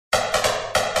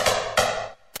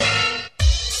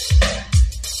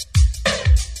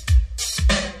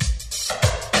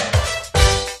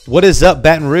What is up,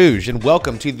 Baton Rouge, and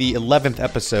welcome to the 11th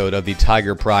episode of the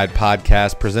Tiger Pride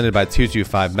podcast presented by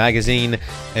 225 Magazine,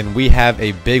 and we have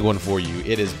a big one for you.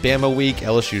 It is Bama Week.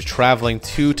 LSU's traveling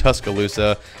to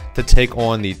Tuscaloosa to take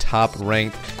on the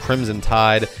top-ranked Crimson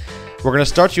Tide. We're going to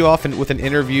start you off with an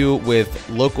interview with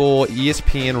local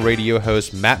ESPN radio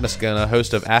host Matt Moscona,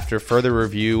 host of After Further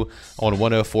Review on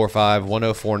 104.5,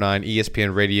 104.9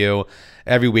 ESPN Radio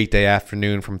every weekday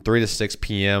afternoon from 3 to 6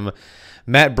 p.m.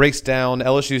 Matt breaks down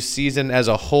LSU's season as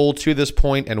a whole to this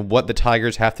point and what the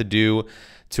Tigers have to do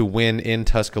to win in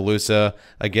Tuscaloosa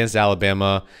against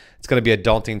Alabama. It's going to be a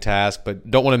daunting task, but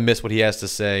don't want to miss what he has to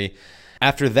say.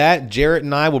 After that, Jarrett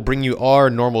and I will bring you our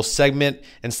normal segment.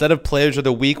 Instead of Players of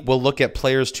the Week, we'll look at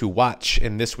players to watch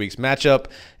in this week's matchup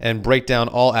and break down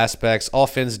all aspects,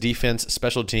 offense, defense,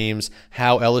 special teams,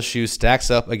 how LSU stacks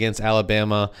up against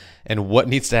Alabama, and what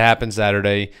needs to happen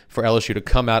Saturday for LSU to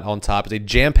come out on top. It's a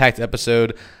jam-packed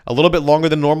episode, a little bit longer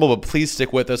than normal, but please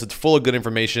stick with us. It's full of good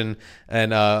information,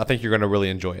 and I think you're going to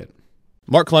really enjoy it.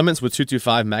 Mark Clements with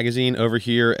 225 Magazine over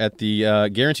here at the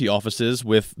Guarantee offices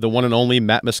with the one and only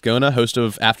Matt Moscona, host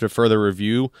of After Further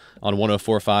Review on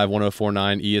 104.5,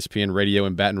 104.9 ESPN Radio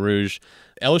in Baton Rouge.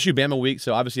 LSU Bama Week,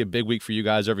 so obviously a big week for you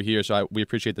guys over here, so we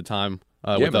appreciate the time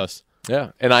with us.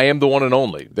 Yeah, and I am the one and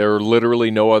only. There are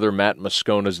literally no other Matt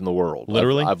Mosconas in the world.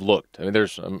 Literally? I've looked. I mean,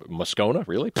 there's Moscona,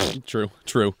 really? True.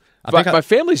 My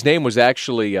family's name was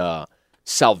actually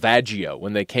Salvaggio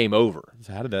when they came over.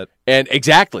 So how did that? And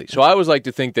exactly. So I always like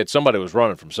to think that somebody was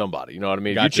running from somebody. You know what I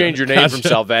mean? Gotcha. If you change your name from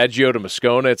Salvaggio to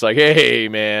Moscona, it's like, hey,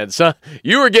 man,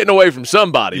 you were getting away from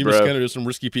somebody, bro. Moscona to some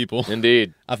risky people.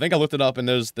 Indeed. I think I looked it up, and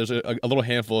there's a little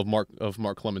handful of Mark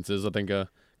Clementses. I think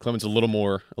Clements a little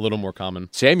more common.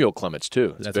 Samuel Clements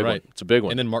too. That's right. It's a big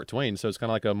one. And then Mark Twain. So it's kind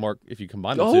of like a Mark if you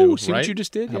combine the two. See right? what you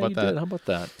just did? How about that? How about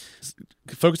that?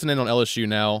 Focusing in on LSU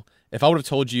now. If I would have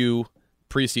told you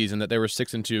preseason that they were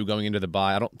 6-2 going into the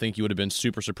bye, I don't think you would have been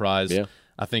super surprised. Yeah.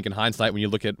 I think in hindsight, when you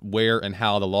look at where and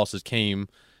how the losses came,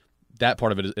 that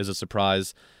part of it is a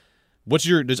surprise. What's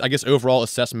your, I guess, overall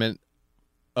assessment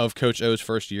of Coach O's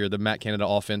first year, the Matt Canada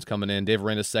offense coming in, Dave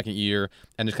Aranda's second year,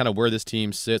 and just kind of where this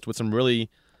team sits with some really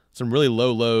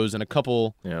low lows and a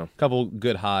couple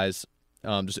good highs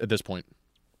just at this point?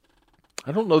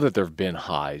 I don't know that there have been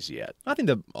highs yet. I think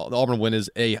the Auburn win is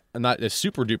not a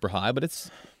super duper high, but it's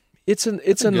a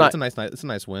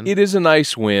nice win. It is a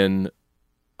nice win,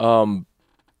 but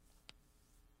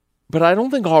I don't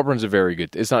think Auburn's a very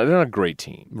good. They're not a great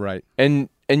team, right? And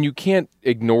you can't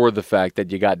ignore the fact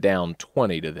that you got down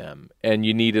 20 to them, and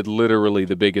you needed literally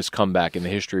the biggest comeback in the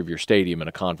history of your stadium in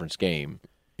a conference game.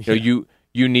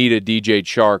 You needed DJ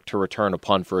Chark to return a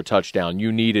punt for a touchdown.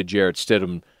 You needed Jarrett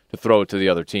Stidham to throw it to the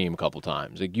other team a couple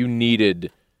times. Like, you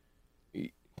needed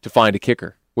to find a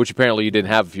kicker, which apparently you didn't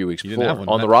have a few weeks before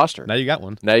on the roster. Now you got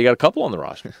one. Now you got a couple on the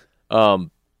roster. But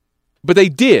they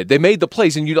did. They made the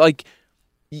plays, and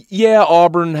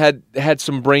Auburn had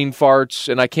some brain farts,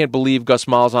 and I can't believe Gus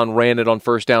Malzahn ran it on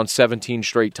first down 17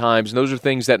 straight times. And those are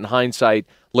things that in hindsight,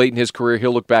 late in his career,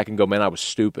 he'll look back and go, man, I was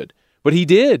stupid. But he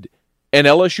did. And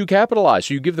LSU capitalized,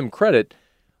 so you give them credit.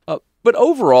 But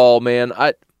overall, man,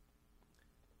 I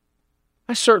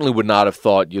certainly would not have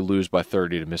thought you lose by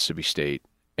 30 to Mississippi State,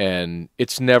 and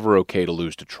it's never okay to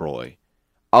lose to Troy.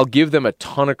 I'll give them a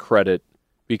ton of credit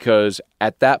because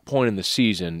at that point in the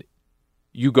season,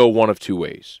 you go one of two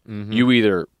ways. Mm-hmm. You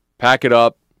either pack it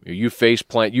up, you face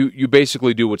plant, you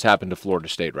basically do what's happened to Florida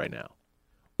State right now,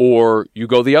 or you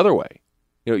go the other way.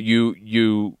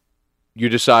 You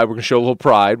decide we're going to show a little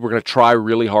pride. We're going to try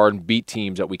really hard and beat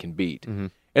teams that we can beat. Mm-hmm.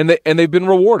 And they've been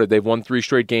rewarded. They've won 3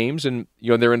 straight games, and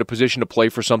they're in a position to play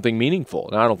for something meaningful.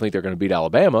 Now, I don't think they're going to beat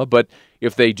Alabama, but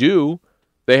if they do,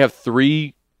 they have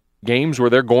 3 games where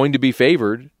they're going to be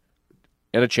favored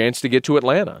and a chance to get to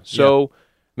Atlanta. So,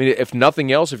 I mean, if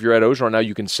nothing else, if you're at Ogeron now,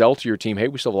 you can sell to your team, hey,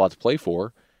 we still have a lot to play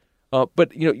for.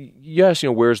 But yes,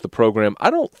 where's the program? I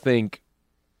don't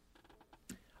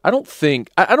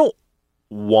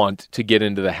want to get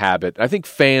into the habit. I think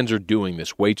fans are doing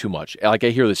this way too much. Like, I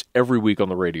hear this every week on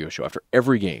the radio show after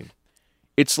every game.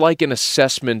 It's like an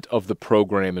assessment of the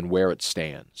program and where it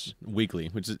stands. Weekly.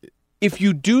 If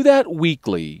you do that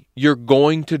weekly, you're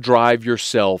going to drive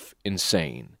yourself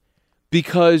insane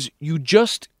because you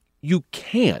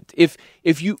can't. If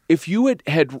you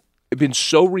had been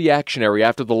so reactionary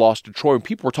after the loss to Troy and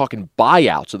people were talking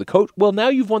buyouts of the coach, well, now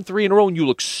you've won 3 in a row and you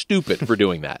look stupid for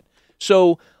doing that.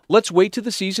 So let's wait till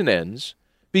the season ends,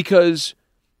 because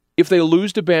if they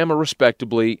lose to Bama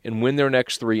respectably and win their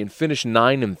next 3 and finish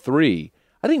 9-3,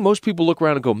 I think most people look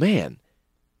around and go, man,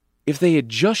 if they had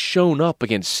just shown up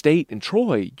against State and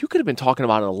Troy, you could have been talking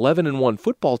about an 11-1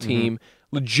 football team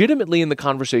legitimately in the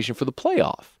conversation for the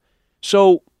playoff.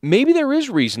 So maybe there is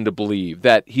reason to believe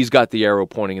that he's got the arrow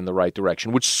pointing in the right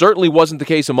direction, which certainly wasn't the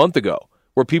case a month ago,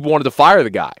 where people wanted to fire the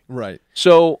guy. Right.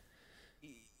 So,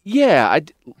 yeah,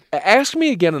 ask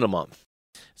me again in a month.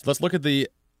 So let's look at the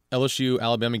LSU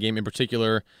Alabama game in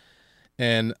particular,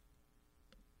 and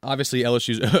obviously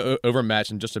LSU's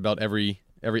overmatched in just about every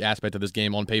aspect of this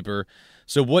game on paper.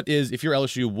 So if you're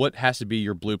LSU, what has to be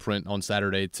your blueprint on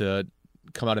Saturday to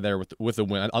come out of there with a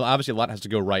win? Obviously, a lot has to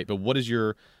go right, but what is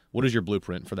your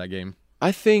blueprint for that game?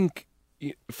 I think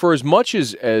for as much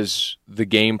as the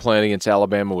game plan against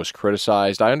Alabama was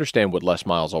criticized, I understand what Les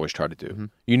Miles always tried to do. Mm-hmm.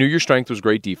 You knew your strength was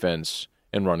great defense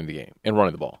and running the game and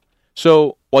running the ball.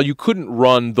 So while you couldn't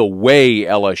run the way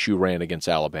LSU ran against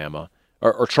Alabama,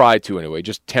 or tried to anyway,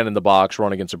 just 10 in the box,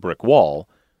 run against a brick wall,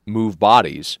 move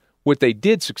bodies, what they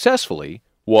did successfully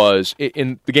was,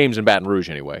 in the games in Baton Rouge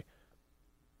anyway,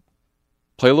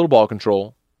 play a little ball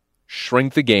control,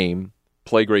 shrink the game,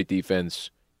 play great defense,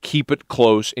 keep it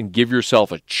close, and give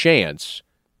yourself a chance.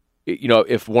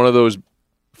 If one of those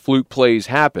fluke plays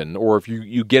happen, or if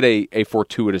you get a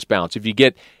fortuitous bounce, if you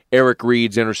get Eric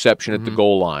Reed's interception at the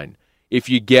goal line, if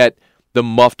you get the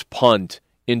muffed punt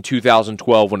in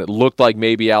 2012 when it looked like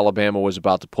maybe Alabama was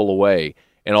about to pull away,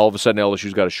 and all of a sudden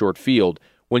LSU's got a short field,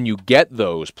 when you get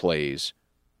those plays,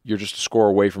 you're just a score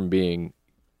away from being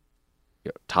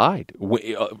tied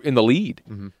in the lead.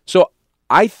 Mm-hmm. So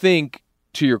I think,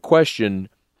 to your question,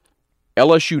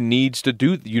 LSU needs to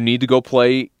go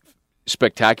play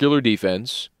spectacular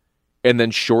defense and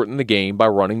then shorten the game by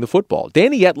running the football.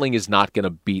 Danny Etling is not going to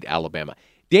beat Alabama.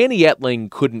 Danny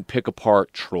Etling couldn't pick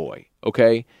apart Troy,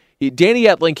 okay? Danny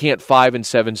Etling can't 5 and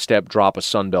 7 step drop a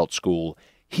Sunbelt school.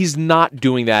 He's not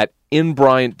doing that in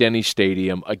Bryant-Denny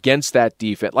Stadium against that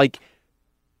defense. Like,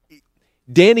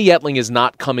 Danny Etling is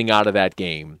not coming out of that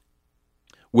game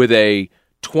with a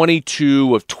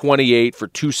 22 of 28 for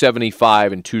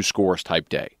 275 and 2 scores type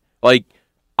day. Like,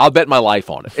 I'll bet my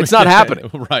life on it. It's not happening.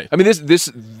 Right. I mean,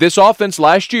 this offense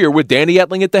last year with Danny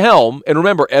Etling at the helm, and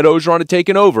remember, Ed Ogeron had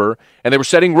taken over, and they were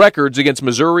setting records against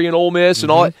Missouri and Ole Miss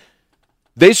and all that.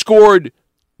 They scored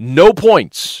no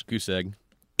points. Goose egg.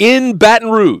 In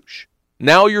Baton Rouge.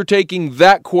 Now you're taking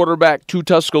that quarterback to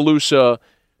Tuscaloosa.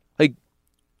 Like,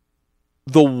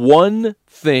 the one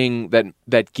thing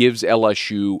that gives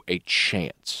LSU a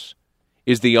chance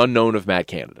is the unknown of Matt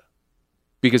Canada.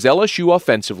 Because LSU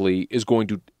offensively is going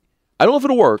to, I don't know if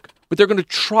it'll work, but they're going to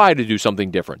try to do something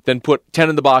different than put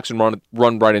 10 in the box and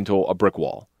run right into a brick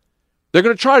wall. They're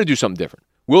going to try to do something different.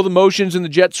 Will the motions and the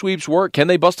jet sweeps work? Can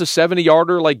they bust a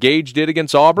 70-yarder like Gage did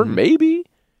against Auburn? Mm-hmm. Maybe.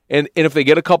 And if they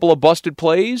get a couple of busted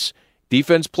plays,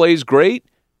 defense plays great,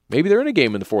 maybe they're in a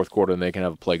game in the fourth quarter and they can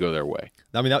have a play go their way.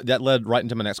 I mean, that led right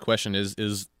into my next question is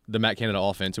the Matt Canada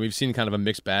offense. And we've seen kind of a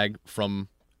mixed bag from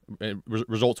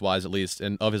results-wise, at least,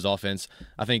 and of his offense.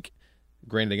 I think,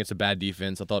 granted, against a bad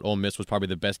defense, I thought Ole Miss was probably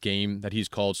the best game that he's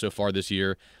called so far this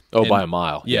year. Oh, and, by a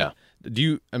mile. Yeah.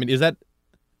 Is that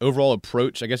overall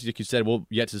approach, I guess like you said, we'll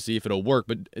yet to see if it'll work,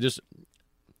 but just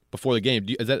before the game,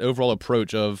 is that overall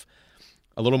approach of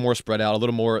a little more spread out,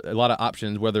 a lot of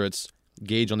options, whether it's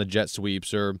Gage on the jet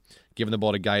sweeps or giving the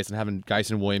ball to Geis and having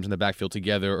Geis and Williams in the backfield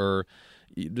together, or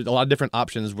a lot of different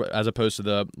options as opposed to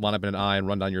the line up in an eye and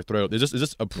run down your throat. Does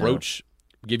this approach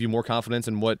give you more confidence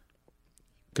in what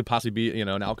could possibly be an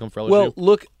outcome for LSU? Well,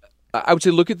 look, I would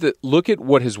say look at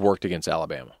what has worked against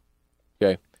Alabama.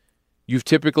 Okay, you've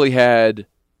typically had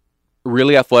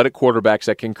really athletic quarterbacks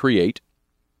that can create.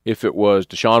 If it was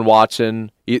Deshaun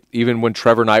Watson, even when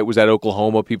Trevor Knight was at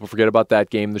Oklahoma, people forget about that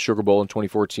game, the Sugar Bowl in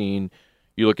 2014.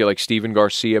 You look at like Steven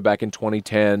Garcia back in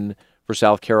 2010 for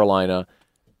South Carolina.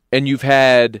 And you've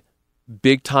had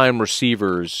big-time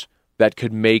receivers that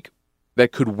could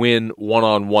win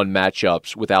one-on-one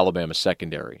matchups with Alabama's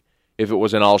secondary. If it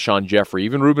was an Alshon Jeffrey,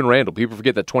 even Reuben Randall. People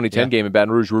forget that 2010 game in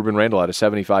Baton Rouge, Reuben Randall had a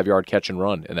 75-yard catch and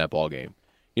run in that ball game.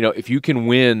 If you can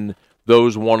win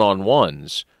those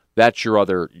one-on-ones, that's your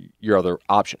other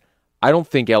option. I don't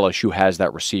think LSU has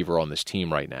that receiver on this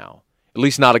team right now. At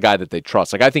least not a guy that they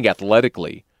trust. Like, I think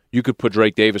athletically, you could put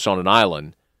Drake Davis on an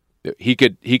island. He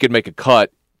could make a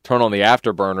cut, turn on the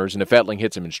afterburners, and if Etling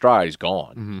hits him in stride, he's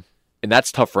gone. Mm-hmm. And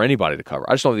that's tough for anybody to cover.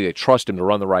 I just don't think they trust him to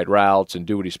run the right routes and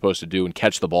do what he's supposed to do and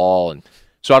catch the ball. And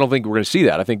so I don't think we're going to see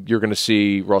that. I think you're going to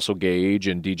see Russell Gage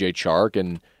and DJ Chark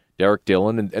and Derek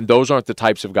Dillon, and those aren't the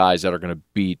types of guys that are going to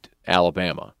beat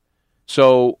Alabama.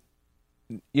 So,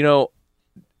 you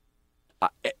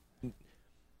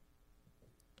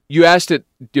asked it,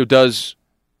 does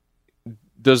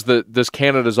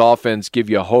Canada's offense give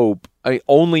you hope?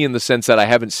 Only in the sense that I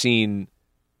haven't seen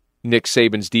Nick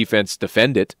Saban's defense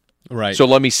defend it. Right. So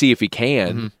let me see if he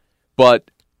can.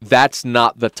 But that's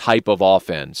not the type of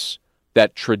offense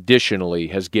that traditionally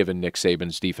has given Nick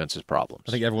Saban's defenses problems.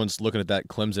 I think everyone's looking at that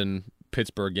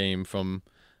Clemson-Pittsburgh game from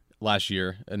last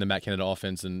year and the Matt Canada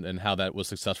offense and how that was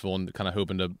successful and kind of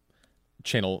hoping to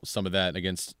channel some of that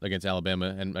against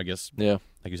Alabama. And I guess, like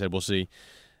you said, we'll see.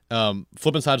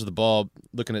 Flipping sides of the ball,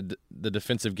 looking at the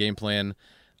defensive game plan,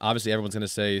 obviously everyone's going to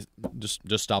say just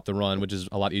stop the run, which is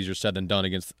a lot easier said than done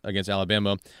against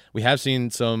Alabama. We have seen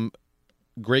some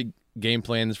great game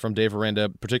plans from Dave Aranda,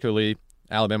 particularly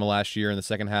Alabama last year in the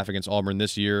second half against Auburn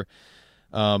this year.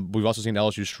 We've also seen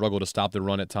LSU struggle to stop the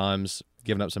run at times,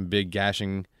 giving up some big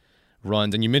gashing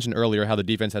runs. And you mentioned earlier how the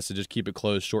defense has to just keep it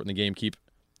close, shorten the game, keep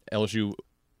LSU,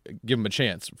 give them a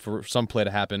chance for some play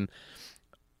to happen.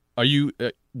 Are you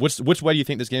which way do you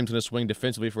think this game's going to swing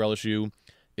defensively for LSU?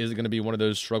 Is it going to be one of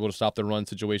those struggle to stop the run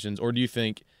situations, or do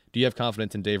you have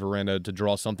confidence in Dave Aranda to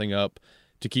draw something up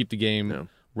to keep the game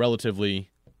relatively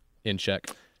in check?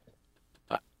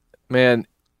 Man,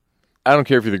 I don't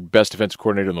care if you're the best defensive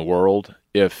coordinator in the world.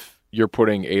 If you're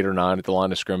putting 8 or 9 at the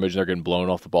line of scrimmage and they're getting blown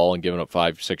off the ball and giving up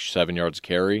 5, 6, 7 yards of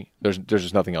carry, there's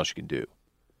just nothing else you can do.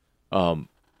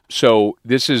 So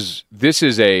this is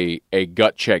a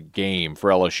gut check game for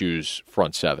LSU's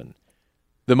front seven.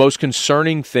 The most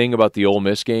concerning thing about the Ole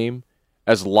Miss game,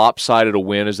 as lopsided a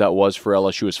win as that was for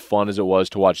LSU, as fun as it was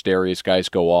to watch Darius Geis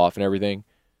go off and everything,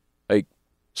 like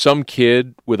some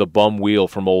kid with a bum wheel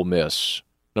from Ole Miss,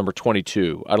 number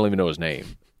 22, I don't even know his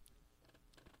name,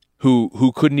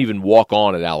 who couldn't even walk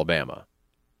on at Alabama,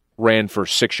 ran for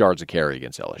 6 yards of carry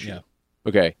against LSU. Yeah.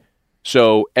 Okay,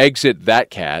 so exit that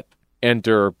cat,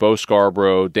 enter Bo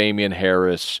Scarborough, Damian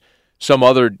Harris, some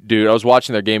other dude. I was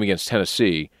watching their game against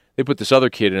Tennessee. They put this other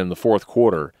kid in the fourth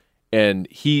quarter, and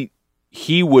he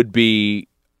would be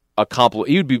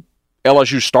he would be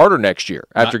LSU starter next year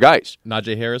after Geis.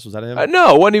 Najee Harris, was that him?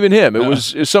 No, it wasn't even him. It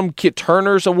was some kid,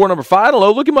 Turner, some war number 5. I don't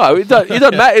know. Look him up. It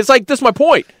doesn't matter. It's like, that's my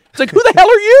point. It's like, who the hell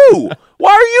are you?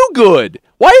 Why are you good?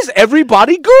 Why is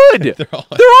everybody good? They're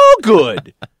all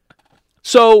good.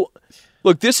 So,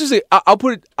 look, this is I'll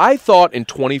put it, I thought in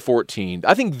 2014,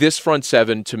 I think this front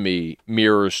seven to me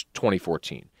mirrors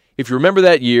 2014. If you remember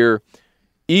that year,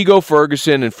 Ego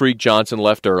Ferguson and Freak Johnson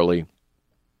left early,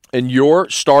 and your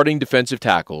starting defensive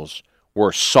tackles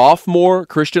were sophomore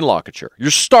Christian Lockachar.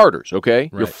 Your starters, okay?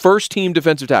 Right. Your first-team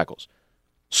defensive tackles.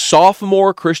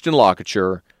 Sophomore Christian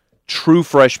Lockachar, true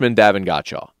freshman Davin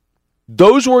Gotchaw.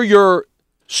 Those were your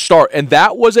start, and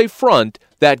that was a front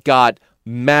that got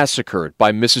massacred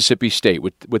by Mississippi State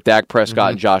with Dak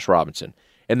Prescott and Josh Robinson,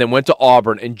 and then went to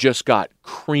Auburn and just got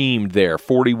creamed there,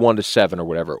 41-7 or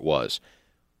whatever it was.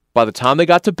 By the time they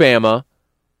got to Bama,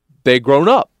 they'd grown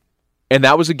up. And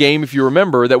that was a game, if you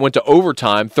remember, that went to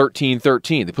overtime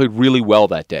 13-13. They played really well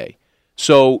that day.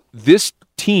 So this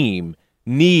team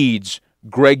needs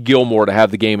Greg Gilmore to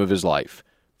have the game of his life.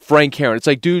 Frank Herron. It's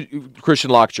like, dude, Christian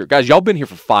Lockachar. Guys, y'all been here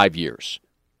for 5 years.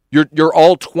 You're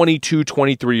all 22,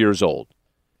 23 years old.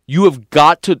 You have just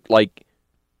got to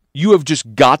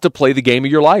play the game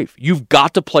of your life. You've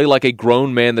got to play like a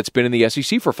grown man that's been in the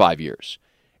SEC for 5 years.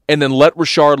 And then let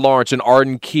Rashard Lawrence and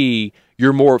Arden Key,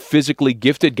 your more physically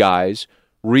gifted guys,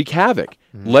 wreak havoc.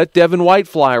 Let Devin White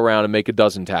fly around and make a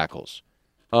dozen tackles.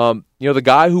 The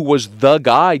guy who was the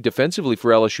guy defensively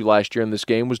for LSU last year in this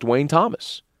game was Dwayne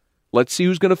Thomas. Let's see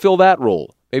who's going to fill that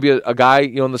role. Maybe a guy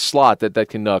in the slot that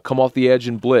can come off the edge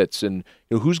and blitz. And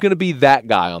who's going to be that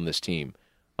guy on this team?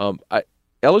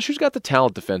 LSU's got the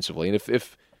talent defensively, and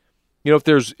if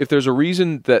there's a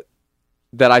reason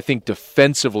that I think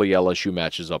defensively LSU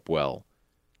matches up well,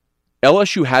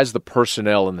 LSU has the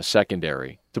personnel in the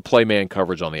secondary to play man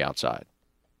coverage on the outside.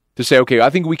 To say, okay, I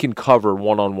think we can cover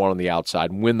one-on-one on the outside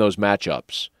and win those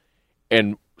matchups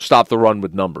and stop the run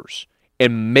with numbers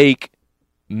and make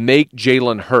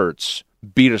Jalen Hurts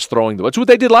beat us throwing the ball. That's what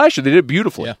they did last year. They did it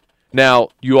beautifully. Yeah. Now,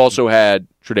 you also had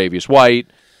Tre'Davious White,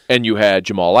 and you had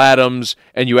Jamal Adams,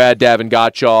 and you had Davin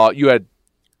Gotchaw.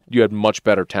 You had much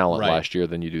better talent last year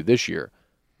than you do this year.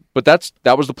 But that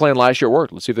was the plan last year. It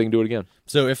worked. Let's see if they can do it again.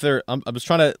 So I'm just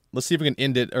trying to, let's see if we can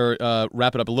end it or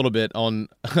wrap it up a little bit on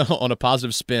on a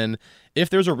positive spin. If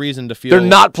there's a reason to feel they're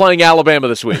not playing Alabama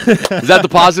this week, is that the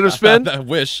positive spin? I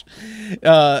wish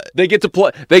they get to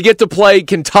play. They get to play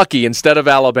Kentucky instead of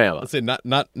Alabama. Let's say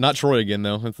not Troy again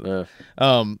though.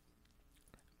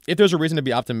 If there's a reason to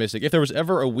be optimistic, if there was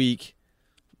ever a week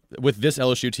with this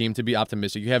LSU team to be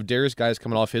optimistic, you have Darius Geis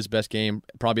coming off his best game,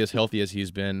 probably as healthy as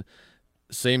he's been.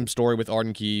 Same story with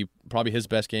Arden Key, probably his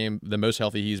best game, the most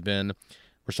healthy he's been.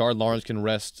 Rashard Lawrence can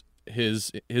rest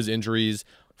his injuries.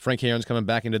 Frank Herron's coming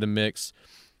back into the mix.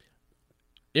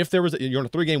 if there was you're on a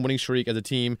 3-game winning streak as a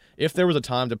team, if there was a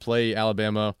time to play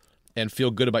Alabama and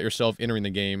feel good about yourself entering the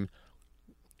game,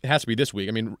 it has to be this week.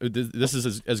 I mean, this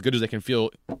is as good as they can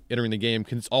feel entering the game.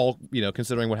 It's all,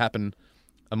 considering what happened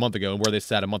a month ago and where they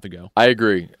sat a month ago. I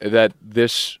agree that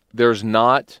there has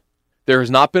not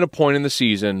been a point in the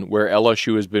season where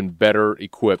LSU has been better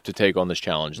equipped to take on this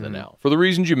challenge than now. For the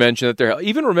reasons you mentioned, that they're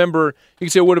even remember, you can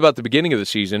say, what about the beginning of the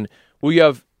season?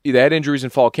 Well, they had injuries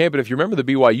in fall camp, but if you remember the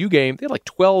BYU game, they had like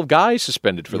 12 guys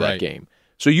suspended for that game.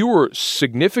 So you were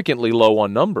significantly low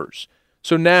on numbers.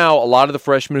 So now a lot of the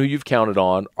freshmen who you've counted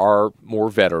on are more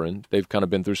veteran. They've kind of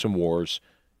been through some wars.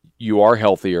 You are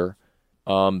healthier.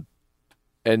 And,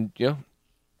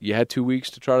 you had 2 weeks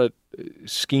to try to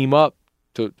scheme up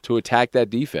to attack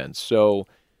that defense. So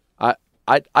I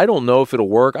don't know if it'll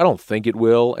work. I don't think it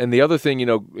will. And the other thing,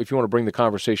 if you want to bring the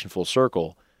conversation full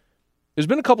circle, there's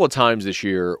been a couple of times this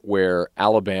year where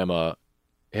Alabama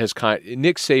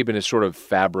Nick Saban has sort of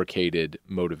fabricated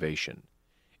motivation.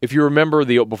 If you remember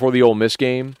before the Ole Miss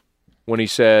game, when he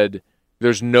said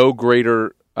there's no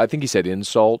greater, I think he said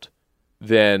insult,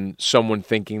 than someone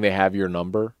thinking they have your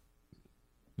number.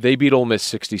 They beat Ole Miss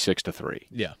 66-3.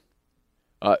 Yeah.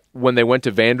 When they went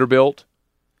to Vanderbilt,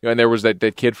 and there was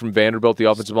that kid from Vanderbilt, the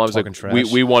offensive line was like,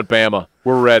 we want Bama.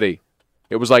 We're ready.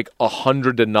 It was like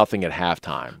 100-0 at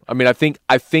halftime. I mean, I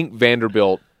think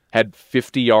Vanderbilt had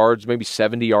 50 yards, maybe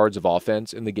 70 yards of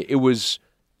offense in the game. It was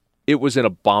an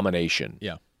abomination.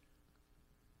 Yeah.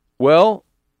 Well,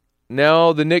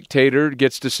 now the Nick Tater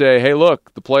gets to say, hey,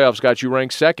 look, the playoffs got you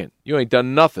ranked second. You ain't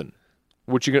done nothing.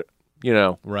 What you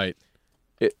gonna, Right.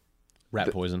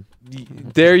 Rat poison.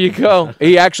 There you go.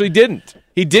 He actually didn't.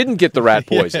 He didn't get the rat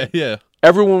poison. Yeah.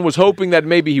 Everyone was hoping that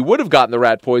maybe he would have gotten the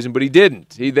rat poison, but he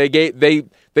didn't.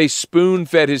 They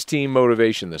spoon-fed his team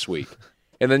motivation this week.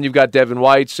 And then you've got Devin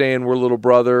White saying we're little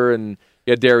brother, and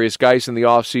you had Darius Geis in the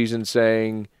offseason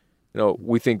saying,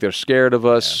 we think they're scared of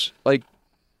us. Yeah. Like,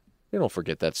 they don't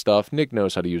forget that stuff. Nick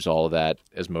knows how to use all of that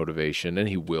as motivation, and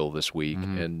he will this week.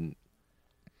 Mm-hmm. And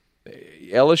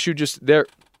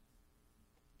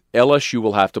LSU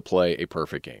will have to play a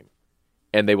perfect game,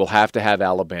 and they will have to have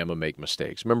Alabama make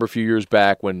mistakes. Remember a few years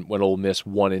back when Ole Miss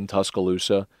won in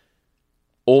Tuscaloosa?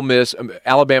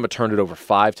 Alabama turned it over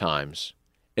 5 times,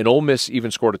 and Ole Miss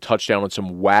even scored a touchdown on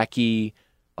some wacky,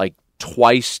 like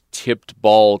twice-tipped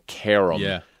ball carom.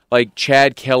 Yeah. Like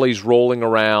Chad Kelly's rolling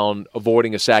around,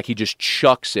 avoiding a sack. He just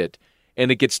chucks it, and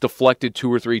it gets deflected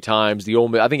 2 or 3 times. I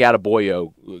think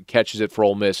Adebayo catches it for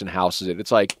Ole Miss and houses it.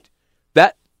 It's like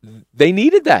that. They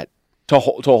needed that to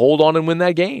hold on and win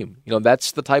that game.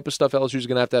 That's the type of stuff LSU's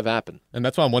going to have happen. And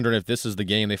that's why I'm wondering if this is the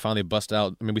game they finally bust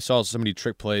out. I mean, we saw so many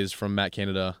trick plays from Matt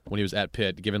Canada when he was at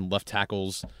Pitt, giving left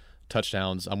tackles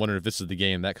touchdowns. I'm wondering if this is the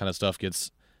game that kind of stuff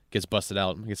gets busted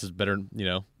out. I guess it's better,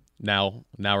 now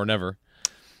or never.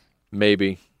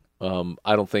 Maybe. I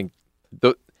don't think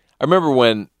I remember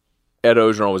when Ed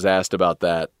Ogeron was asked about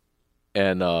that,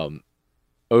 and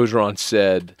Ogeron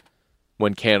said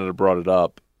when Canada brought it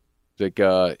up, like,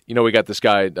 we got this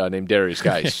guy named Darius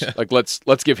Geis. Like,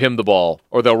 let's give him the ball,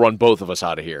 or they'll run both of us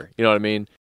out of here. You know what I mean?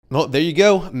 Well, there you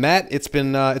go, Matt. It's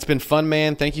been fun,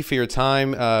 man. Thank you for your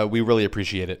time. We really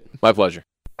appreciate it. My pleasure.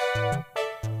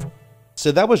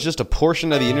 So that was just a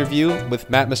portion of the interview with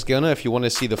Matt Moscona. If you want to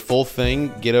see the full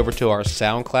thing, get over to our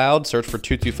SoundCloud, search for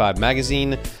 225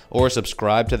 Magazine, or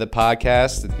subscribe to the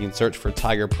podcast. You can search for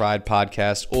Tiger Pride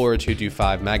Podcast or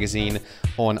 225 Magazine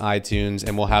on iTunes,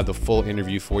 and we'll have the full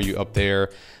interview for you up there.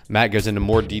 Matt goes into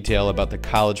more detail about the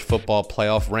college football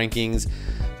playoff rankings,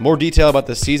 more detail about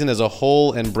the season as a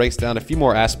whole, and breaks down a few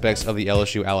more aspects of the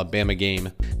LSU Alabama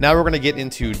game. Now we're going to get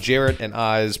into Jarrett and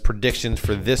I's predictions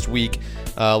for this week.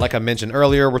 Like I mentioned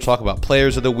earlier, we're talking about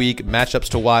players of the week, matchups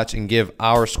to watch, and give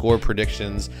our score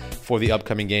predictions for the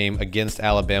upcoming game against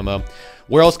Alabama.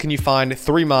 Where else can you find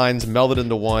 3 minds melded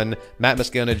into one? Matt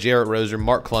Moscona, Jarrett Roser,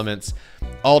 Mark Clements,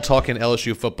 all talking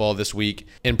LSU football this week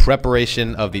in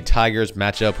preparation of the Tigers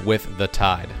matchup with the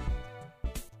Tide.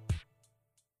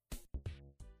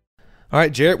 All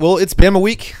right, Jarrett. Well, it's Bama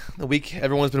week, the week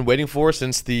everyone's been waiting for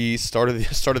since the start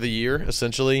of the year,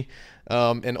 essentially.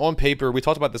 And on paper, we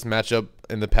talked about this matchup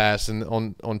in the past, and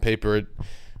on paper,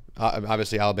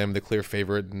 obviously Alabama the clear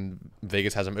favorite, and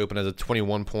Vegas has them open as a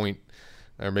 21-point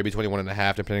or maybe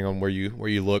 21.5, depending on where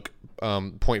you look.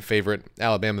 Point favorite,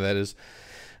 Alabama, that is.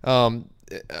 So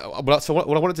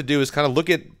what I wanted to do is kind of look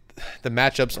at the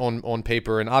matchups on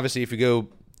paper, and obviously if you go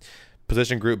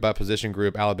position group by position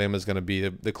group, Alabama is going to be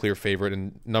the clear favorite,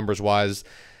 and numbers wise,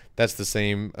 that's the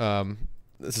same.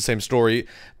 It's the same story.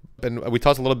 And we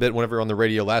talked a little bit whenever on the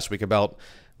radio last week about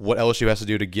what LSU has to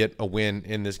do to get a win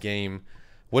in this game.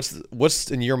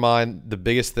 What's in your mind the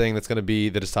biggest thing that's going to be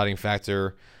the deciding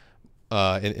factor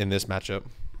in this matchup?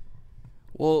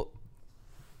 Well,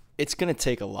 it's going to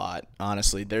take a lot,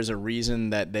 honestly. There's a reason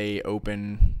that they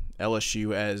open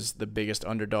LSU as the biggest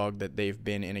underdog that they've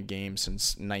been in a game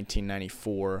since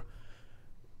 1994,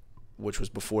 which was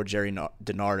before Jerry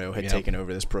DiNardo had taken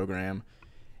over this program.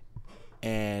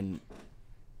 And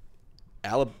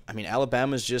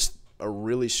Alabama's just a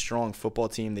really strong football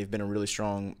team. They've been a really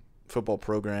strong football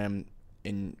program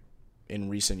in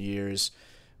recent years,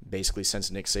 basically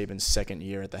since Nick Saban's second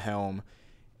year at the helm.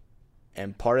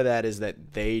 And part of that is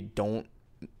that they don't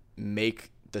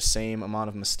make the same amount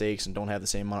of mistakes and don't have the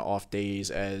same amount of off days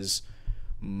as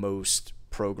most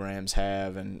programs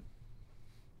have, and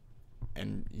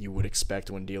you would expect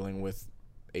when dealing with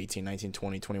 18, 19,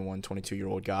 20, 21,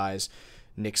 22-year-old guys.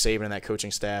 Nick Saban and that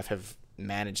coaching staff have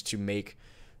managed to make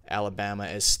Alabama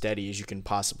as steady as you can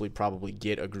possibly probably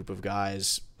get a group of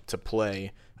guys to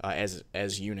play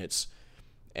as units.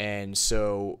 And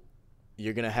so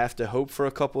you're going to have to hope for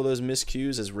a couple of those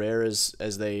miscues, as rare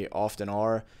as they often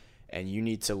are, and you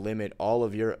need to limit all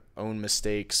of your own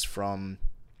mistakes from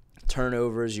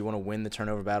turnovers. You want to win the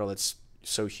turnover battle that's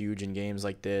so huge in games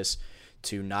like this,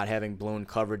 to not having blown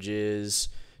coverages,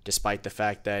 despite the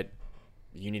fact that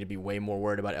you need to be way more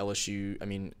worried about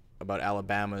about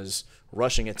Alabama's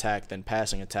rushing attack than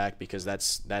passing attack, because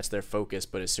that's their focus.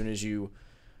 But as soon as you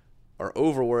are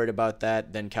over worried about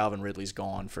that, then Calvin Ridley's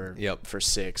gone for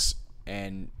 6,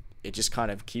 and it just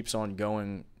kind of keeps on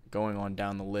going on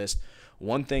down the list.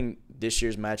 One thing this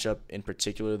year's matchup in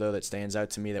particular, though, that stands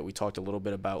out to me that we talked a little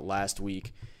bit about last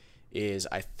week is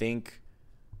I think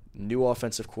new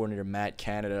offensive coordinator Matt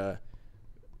Canada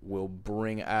will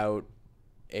bring out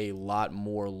a lot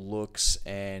more looks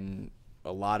and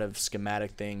a lot of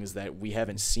schematic things that we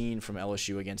haven't seen from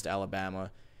LSU against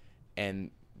Alabama, and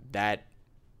that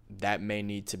may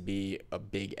need to be a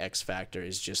big X factor,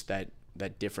 is just that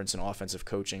difference in offensive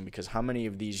coaching. Because how many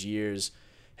of these years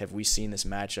have we seen this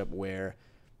matchup where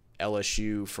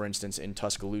LSU, for instance, in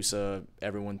Tuscaloosa,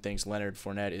 everyone thinks Leonard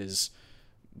Fournette is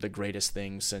the greatest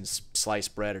thing since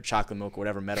sliced bread or chocolate milk,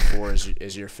 whatever metaphor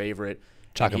is your favorite.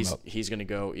 Chocolate milk. He's going to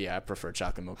go, I prefer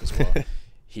chocolate milk as well.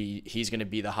 He's going to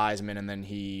be the Heisman, and then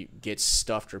he gets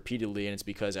stuffed repeatedly, and it's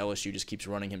because LSU just keeps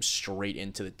running him straight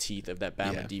into the teeth of that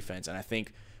Bama defense. And I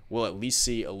think we'll at least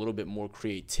see a little bit more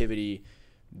creativity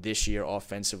this year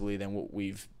offensively than what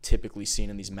we've typically seen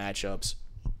in these matchups.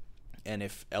 And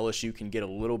if LSU can get a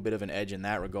little bit of an edge in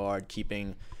that regard,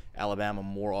 keeping Alabama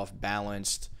more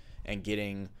off-balanced and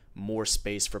getting more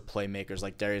space for playmakers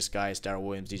like Darius Geis, Darrell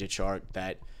Williams, DJ Chark,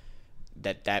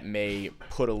 that may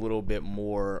put a little bit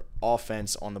more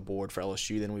offense on the board for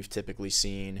LSU than we've typically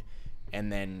seen.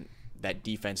 And then that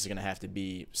defense is going to have to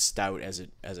be stout as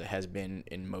it has been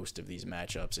in most of these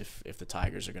matchups if the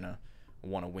Tigers are going to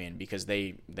want to win, because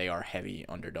they are heavy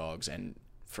underdogs, and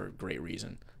for great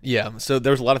reason. Yeah, so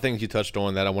there's a lot of things you touched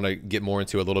on that I want to get more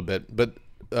into a little bit. But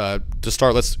to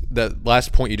start, that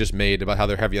last point you just made about how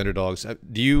they're heavy underdogs,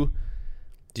 do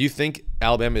you think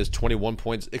Alabama is 21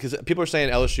 points? Because people are saying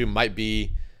LSU might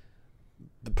be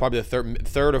probably the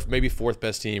third or maybe fourth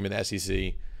best team in the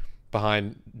SEC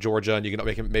behind Georgia, and you can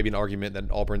make maybe an argument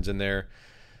that Auburn's in there.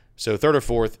 So third or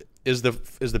fourth, is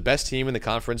the best team in the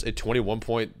conference at 21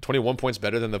 points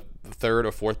better than the third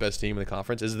or fourth best team in the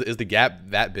conference? Is the gap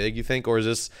that big, you think, or is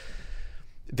this?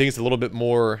 I think it's a little bit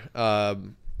more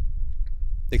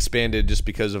expanded just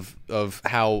because of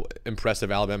how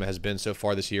impressive Alabama has been so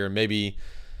far this year, and maybe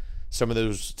some of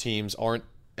those teams aren't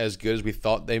as good as we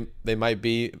thought they might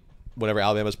be. Whenever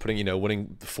Alabama's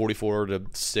winning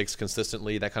 44-6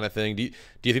 consistently, that kind of thing. Do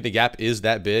you think the gap is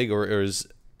that big, or is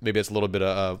maybe it's a little bit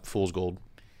of fool's gold?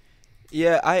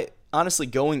 Yeah, I honestly,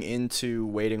 going into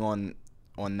waiting on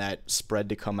that spread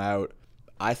to come out,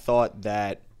 I thought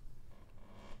that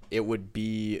it would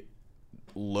be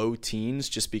low teens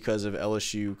just because of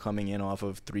LSU coming in off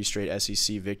of 3 straight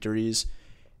SEC victories.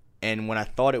 And when I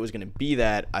thought it was going to be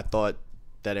that, I thought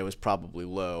that it was probably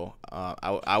low.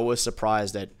 I was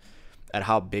surprised at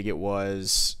how big it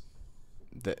was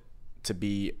to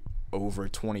be over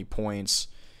 20 points.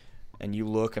 And you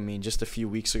look, just a few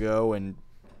weeks ago, and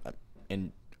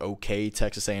an okay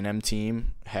Texas A&M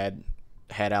team had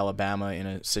Alabama in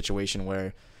a situation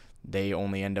where they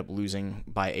only end up losing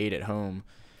by 8 at home.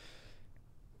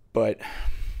 But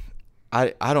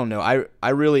I don't know. I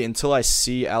really, until I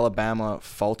see Alabama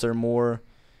falter more,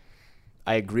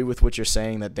 I agree with what you're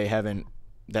saying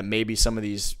that maybe some of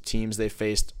these teams they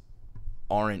faced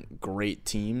aren't great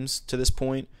teams to this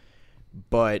point,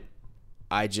 but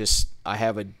I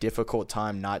have a difficult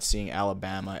time not seeing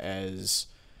Alabama as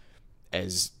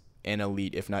an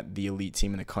elite, if not the elite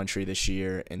team in the country this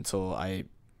year until I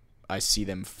see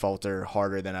them falter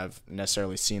harder than I've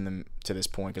necessarily seen them to this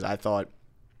point. Because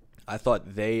I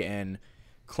thought they and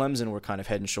Clemson were kind of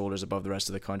head and shoulders above the rest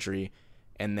of the country,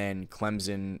 and then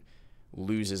Clemson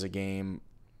loses a game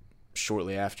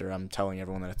shortly after. I'm telling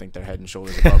everyone that I think they're head and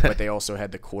shoulders above, but they also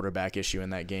had the quarterback issue in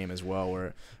that game as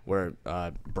well, where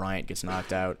Bryant gets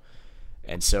knocked out.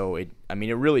 And so it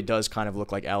really does kind of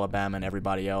look like Alabama and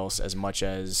everybody else, as much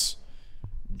as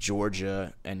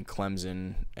Georgia and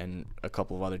Clemson and a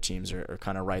couple of other teams are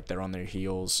kind of right there on their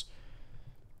heels.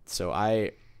 So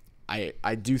I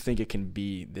do think it can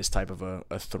be this type of a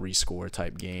 3-score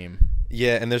type game.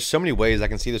 Yeah, and there's so many ways I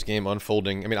can see this game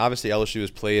unfolding. I mean, obviously LSU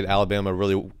has played Alabama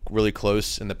really, really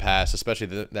close in the past,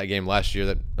 especially that game last year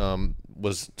that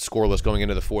was scoreless going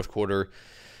into the fourth quarter.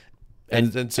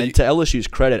 And to LSU's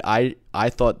credit, I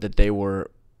thought that they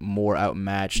were more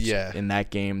outmatched in that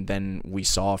game than we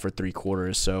saw for 3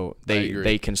 quarters. So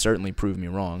they can certainly prove me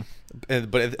wrong.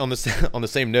 But on the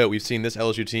same note, we've seen this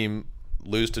LSU team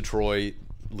lose to Troy,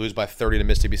 lose by 30 to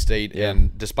Mississippi State,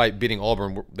 and despite beating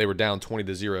Auburn, they were down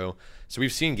 20-0. So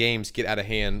we've seen games get out of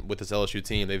hand with this LSU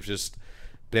team. They've just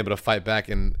been able to fight back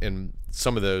in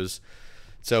some of those.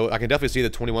 So I can definitely see the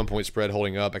 21-point spread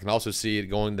holding up. I can also see it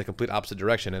going the complete opposite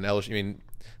direction. And LSU, I mean,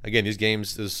 again, these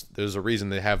games, there's a reason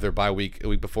they have their bye week a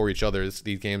week before each other.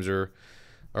 These games are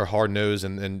hard-nosed,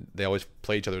 and they always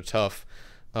play each other tough.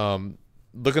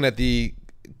 Looking at the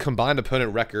combined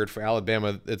opponent record for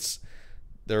Alabama,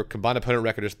 their combined opponent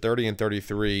record is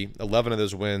 30-33. 11 of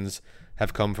those wins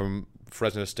have come from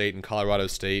Fresno State and Colorado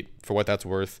State, for what that's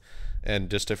worth.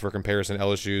 And just for comparison,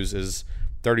 LSU's is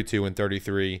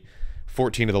 32-33.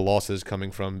 14 of the losses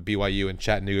coming from BYU and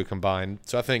Chattanooga combined.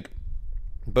 So I think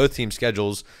both team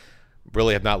schedules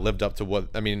really have not lived up to what,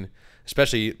 I mean,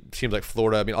 especially teams like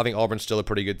Florida. I mean, I think Auburn's still a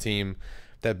pretty good team.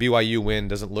 That BYU win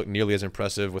doesn't look nearly as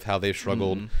impressive with how they've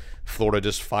struggled. Mm-hmm. Florida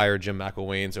just fired Jim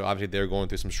McElwain, so obviously they're going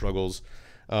through some struggles.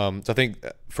 So I think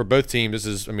for both teams, this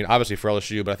is, I mean, obviously for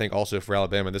LSU, but I think also for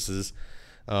Alabama, this is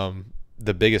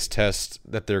the biggest test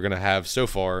that they're going to have so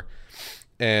far.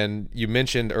 And you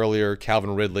mentioned earlier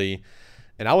Calvin Ridley,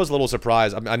 and I was a little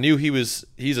surprised. I knew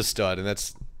he's a stud,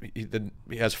 and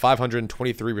he has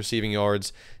 523 receiving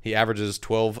yards. He averages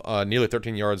 12, nearly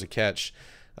 13 yards a catch,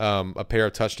 a pair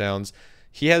of touchdowns.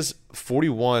 He has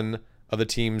 41 of the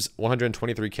team's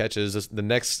 123 catches. The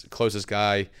next closest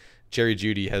guy, Jerry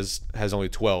Jeudy, has only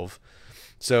 12.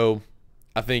 So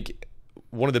I think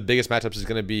one of the biggest matchups is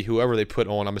going to be whoever they put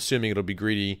on. I'm assuming it'll be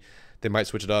Greedy. They might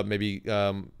switch it up. Maybe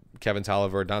Kevin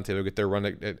Tolliver or Dante will get their run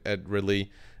at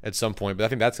Ridley at some point. But I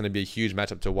think that's going to be a huge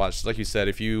matchup to watch. Like you said,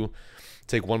 if you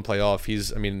take one play off,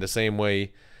 the same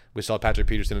way we saw Patrick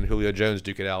Peterson and Julio Jones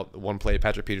duke it out. One play,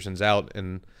 Patrick Peterson's out,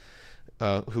 and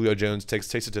Julio Jones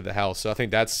takes it to the house. So I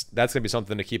think that's going to be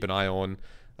something to keep an eye on.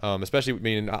 Especially, I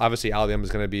mean, obviously Alabama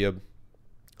is going to be a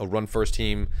run-first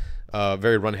team,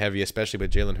 very run-heavy, especially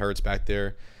with Jalen Hurts back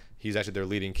there. He's actually their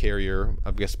leading carrier.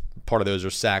 I guess part of those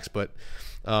are sacks, but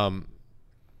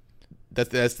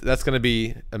that's going to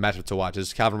be a matchup to watch.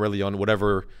 Is Calvin Ridley on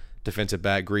whatever defensive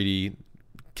back, Greedy,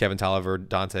 Kevin Tolliver,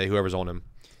 Dante, whoever's on him?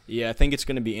 Yeah, I think it's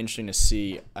going to be interesting to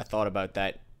see. I thought about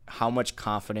that, how much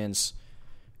confidence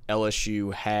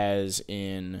LSU has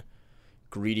in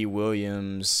Greedy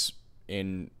Williams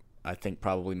in, I think,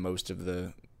 probably most of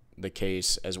the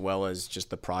case, as well as just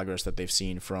the progress that they've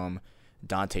seen from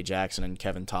Dante Jackson and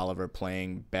Kevin Tolliver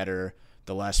playing better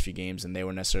the last few games than they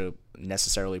were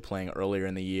necessarily playing earlier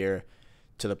in the year,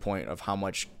 to the point of how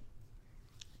much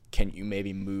can you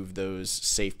maybe move those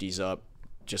safeties up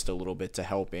just a little bit to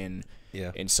help in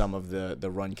some of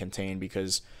the run contain,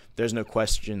 because there's no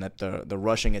question that the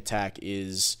rushing attack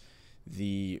is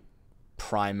the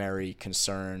primary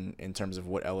concern in terms of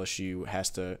what LSU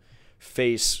has to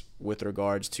face with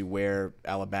regards to where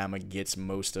Alabama gets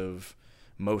most of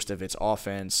its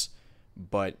offense.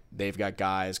 But they've got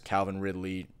guys, Calvin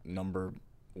Ridley, number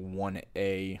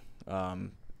 1A,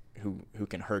 who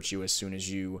can hurt you as soon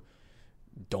as you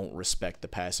don't respect the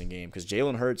passing game. Because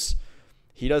Jalen Hurts,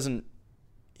 he hasn't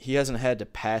had to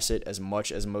pass it as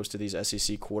much as most of these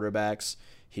SEC quarterbacks.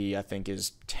 He, I think,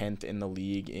 is 10th in the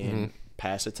league in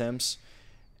pass attempts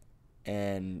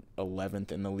and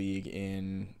 11th in the league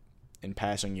in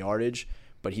passing yardage.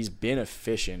 But he's been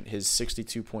efficient. His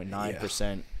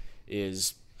 62.9%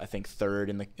 is, I think, third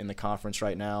in the conference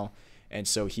right now. And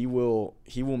so he will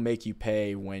make you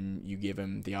pay when you give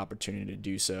him the opportunity to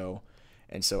do so.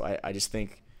 And so I just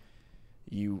think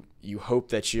you hope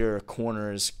that your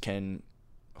corners can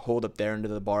hold up their end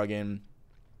of the bargain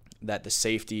that the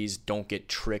safeties don't get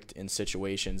tricked in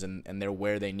situations and they're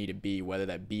where they need to be, whether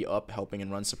that be up helping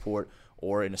and run support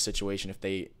or in a situation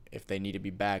if they need to be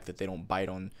back, that they don't bite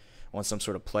on some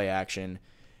sort of play action,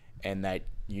 and that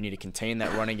you need to contain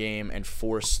that running game and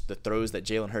force the throws that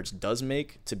Jalen Hurts does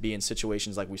make to be in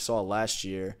situations like we saw last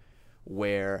year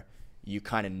where you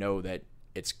kind of know that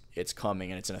it's coming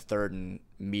and it's in a third and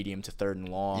medium to third and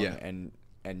long,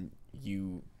 and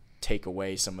you take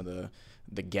away some of the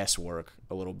guesswork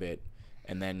a little bit,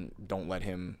 and then don't let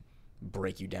him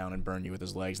break you down and burn you with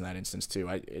his legs in that instance too.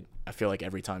 I feel like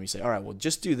every time you say, all right, well,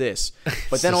 just do this,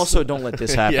 but then also don't let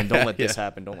this happen, don't let this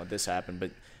happen, don't let this happen.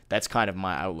 But that's kind of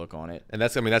my outlook on it. And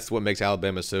that's what makes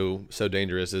Alabama so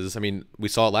dangerous. Is we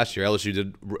saw it last year. LSU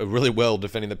did really well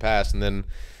defending the pass, and then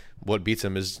what beats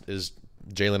them is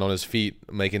Jalen on his feet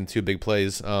making two big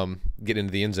plays, getting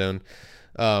into the end zone.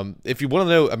 If you want to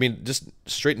know, just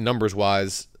straight numbers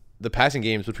wise, the passing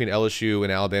games between LSU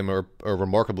and Alabama are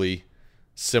remarkably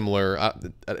similar.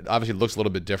 Obviously, it looks a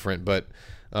little bit different, but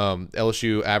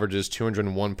LSU averages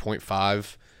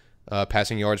 201.5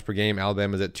 passing yards per game.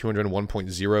 Alabama's at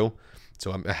 201.0,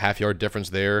 so a half-yard difference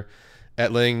there.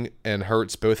 Etling and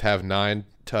Hurts both have 9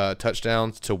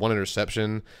 touchdowns to 1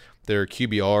 interception. Their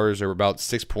QBRs are about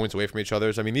 6 points away from each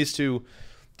other. So, these two,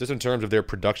 just in terms of their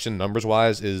production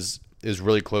numbers-wise, is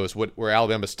really close. Where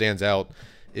Alabama stands out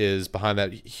is behind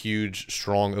that huge,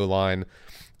 strong O-line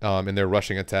in their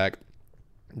rushing attack.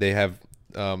 They have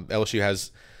LSU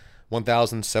has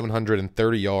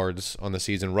 1,730 yards on the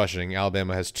season rushing.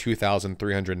 Alabama has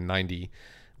 2,390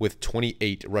 with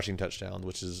 28 rushing touchdowns,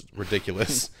 which is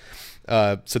ridiculous.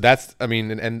 So that's,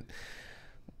 and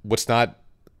what's not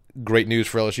great news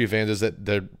for LSU fans is that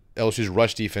the LSU's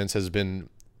rush defense has been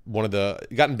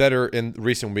gotten better in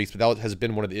recent weeks, but that has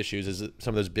been one of the issues, is that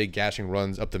some of those big gashing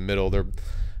runs up the middle. They're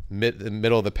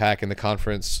middle of the pack in the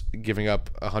conference, giving up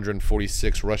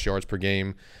 146 rush yards per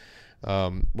game,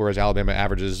 whereas Alabama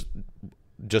averages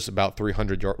just about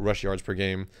 300 rush yards per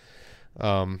game.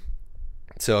 So,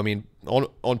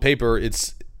 on paper,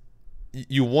 if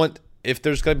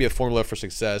there's going to be a formula for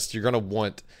success, you're going to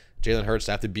want Jalen Hurts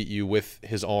to have to beat you with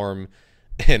his arm,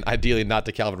 and ideally not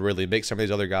to Calvin Ridley. Make some of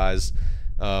these other guys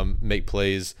make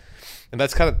plays. And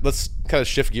let's kind of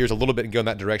shift gears a little bit and go in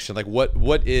that direction. Like,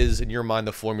 what is, in your mind,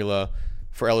 the formula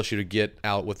for LSU to get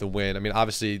out with the win?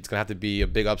 Obviously, it's going to have to be a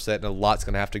big upset, and a lot's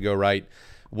going to have to go right.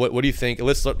 What do you think?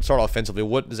 Let's start offensively.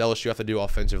 What does LSU have to do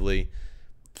offensively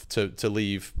to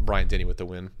leave Bryant-Denny with the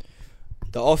win?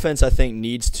 The offense, I think,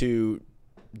 needs to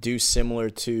do similar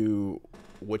to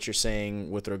what you're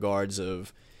saying with regards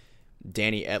of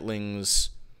Danny Etling's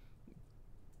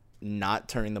not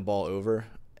turning the ball over.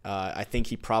 I think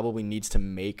he probably needs to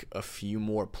make a few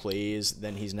more plays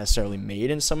than he's necessarily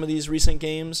made in some of these recent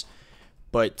games,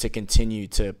 but to continue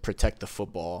to protect the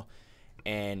football.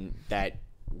 And that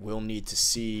we'll need to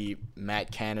see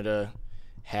Matt Canada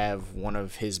have one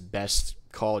of his best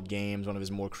called games, one of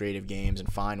his more creative games,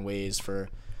 and find ways for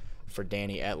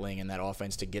Danny Etling and that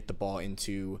offense to get the ball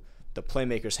into the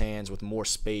playmakers' hands with more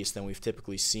space than we've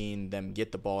typically seen them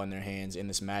get the ball in their hands in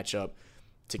this matchup,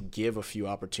 to give a few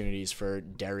opportunities for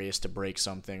Darius to break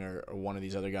something or one of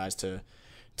these other guys to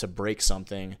break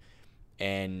something.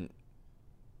 And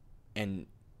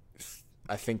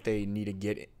I think they need to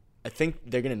get – I think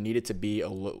they're going to need it to be a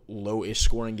low-ish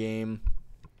scoring game,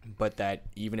 but that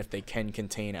even if they can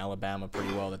contain Alabama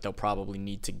pretty well, that they'll probably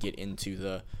need to get into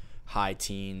the high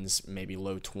teens, maybe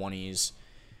low 20s,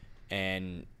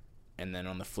 and then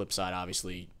on the flip side,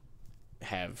 obviously,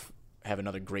 have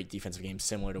another great defensive game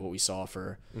similar to what we saw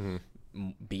for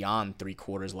beyond 3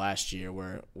 quarters last year,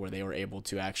 where they were able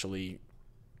to actually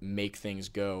make things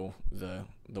go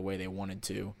the way they wanted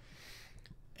to.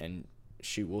 And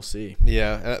shoot, we'll see.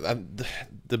 Yeah,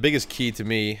 the biggest key to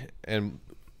me, and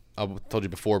I told you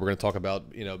before, we're going to talk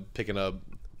about picking a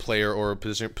player or a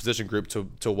position group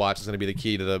to watch is going to be the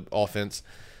key to the offense.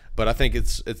 But I think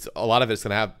it's a lot of it's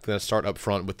going to start up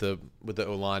front with the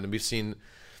O-line, and we've seen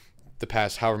the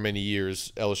past however many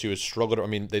years LSU has struggled.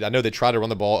 I know they try to run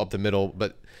the ball up the middle,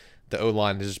 but the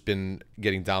O-line has just been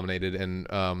getting dominated. And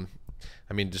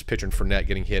just picturing Fournette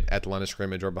getting hit at the line of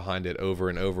scrimmage or behind it over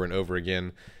and over and over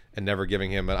again, and never giving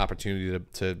him an opportunity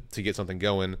to get something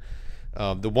going.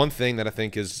 The one thing that I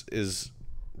think is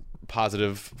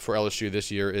positive for LSU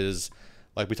this year is,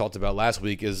 like we talked about last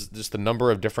week, is just the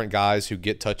number of different guys who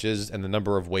get touches, and the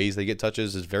number of ways they get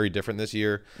touches is very different this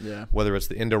year. Yeah. Whether it's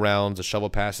the end arounds, the shovel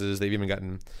passes, they've even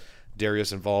gotten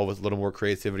Darius involved with a little more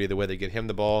creativity, the way they get him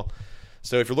the ball.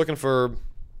 So if you're looking for,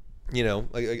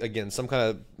 again, some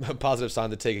kind of positive sign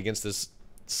to take against this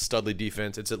studly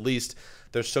defense. It's at least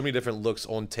there's so many different looks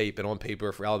on tape and on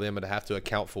paper for Alabama to have to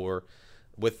account for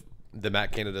with the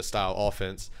Matt Canada style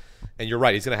offense. And you're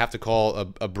right, he's going to have to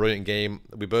call a brilliant game.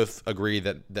 We both agree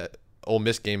that Ole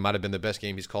Miss game might have been the best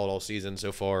game he's called all season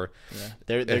so far.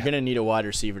 Yeah. They're going to need a wide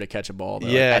receiver to catch a ball, though,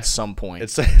 at some point. At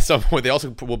some point. They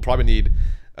also will probably need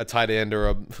a tight end or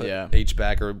a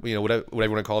H-back or whatever you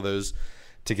want to call those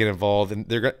to get involved.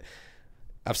 And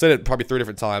I've said it probably 3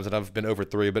 different times, and I've been over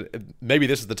 3, but maybe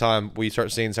this is the time we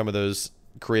start seeing some of those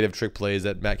creative trick plays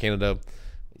that Matt Canada,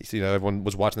 everyone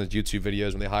was watching those YouTube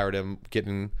videos when they hired him,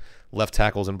 getting left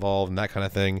tackles involved and that kind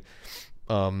of thing.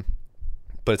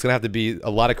 But it's going to have to be a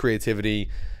lot of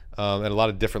creativity and a lot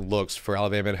of different looks for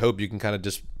Alabama, and hope you can kind of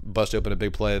just bust open a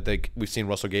big play that we've seen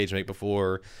Russell Gage make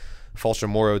before. Foster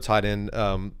Morrow tied in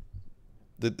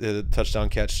the touchdown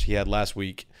catch he had last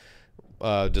week.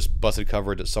 Just busted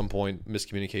coverage at some point,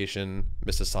 miscommunication,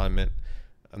 missed assignment.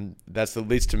 That's at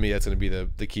least to me, that's going to be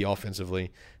the key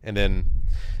offensively. And then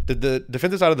the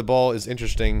defensive side of the ball is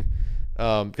interesting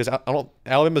because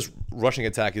Alabama's rushing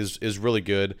attack is really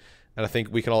good, and I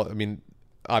think we can all. I mean,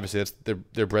 obviously that's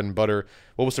their bread and butter.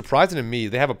 What was surprising to me,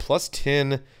 they have a plus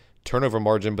 10 turnover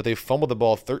margin, but they fumbled the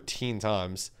ball 13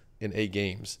 times in 8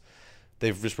 games.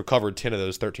 They've just recovered 10 of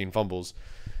those 13 fumbles.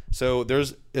 So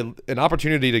there's an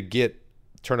opportunity to get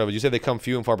turnovers. You said they come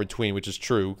few and far between, which is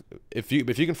true. If you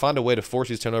can find a way to force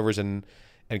these turnovers and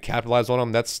capitalize on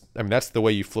them, that's the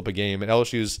way you flip a game. And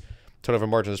LSU's turnover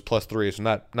margin is plus 3. It's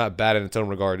not bad in its own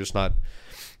regard, just not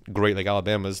great like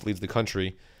Alabama's leads the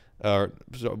country,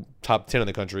 top 10 in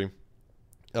the country.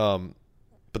 But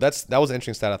that was an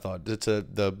interesting stat, I thought.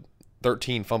 The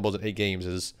 13 fumbles in 8 games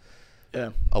is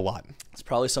a lot. It's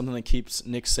probably something that keeps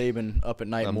Nick Saban up at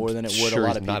night more than it would a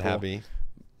lot of people. Not happy.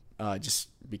 Just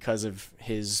because of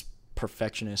his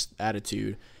perfectionist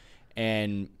attitude.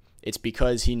 And it's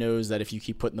because he knows that if you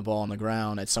keep putting the ball on the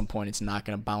ground, at some point it's not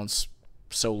going to bounce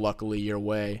so luckily your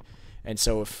way. And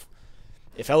so if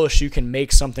LSU can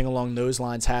make something along those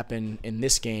lines happen in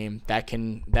this game, that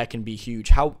can be huge.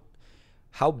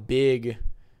 How big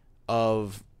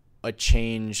of a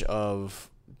change of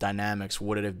dynamics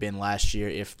would it have been last year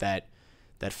if that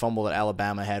fumble that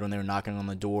Alabama had when they were knocking on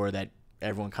the door that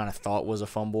everyone kind of thought was a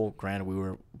fumble? Granted, we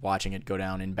were watching it go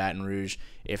down in Baton Rouge.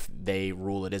 If they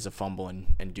rule it as a fumble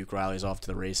and Duke Riley's off to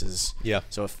the races. Yeah.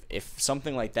 So if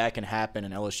something like that can happen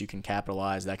and LSU can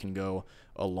capitalize, that can go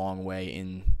a long way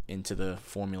into the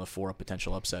formula for a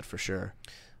potential upset for sure.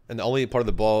 And the only part of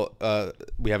the ball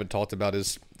we haven't talked about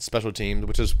is special teams,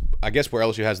 which is, I guess, where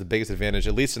LSU has the biggest advantage,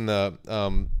 at least in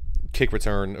the kick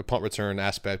return or punt return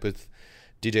aspect with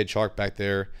DJ Chark back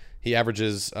there. He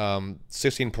averages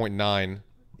 16.9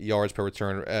 yards per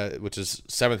return, which is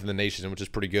 7th in the nation, which is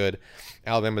pretty good.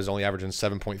 Alabama's only averaging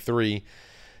 7.3.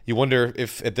 You wonder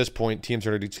if at this point teams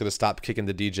are just going to stop kicking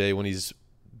the DJ when he's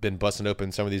been busting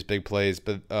open some of these big plays.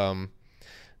 But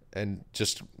and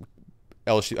just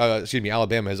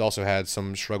Alabama has also had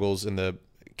some struggles in the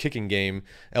kicking game.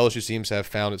 LSU seems to have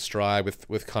found its stride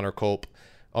with Connor Culp.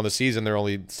 On the season, they're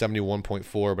only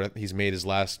 71.4, but he's made his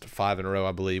last 5 in a row,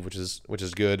 I believe, which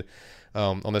is good.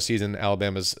 On the season,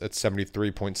 Alabama's at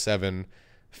 73.7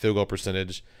 field goal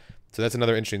percentage. So that's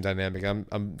another interesting dynamic.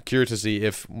 I'm curious to see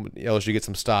if LSU gets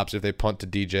some stops, if they punt to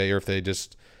DJ, or if they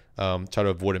just try to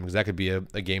avoid him, because that could be a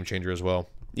game changer as well.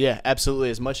 Yeah,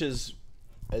 absolutely. As much as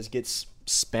gets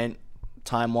spent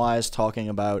time-wise talking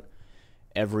about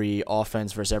every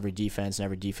offense versus every defense and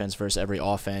every defense versus every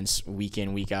offense week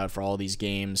in, week out for all these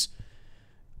games,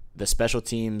 the special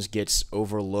teams gets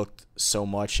overlooked so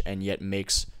much and yet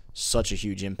makes such a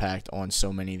huge impact on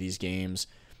so many of these games.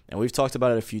 And we've talked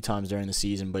about it a few times during the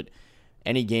season, but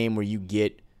any game where you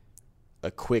get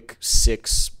a quick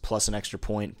 6 plus an extra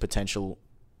point potential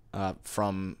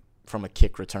from a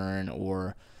kick return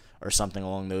or something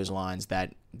along those lines,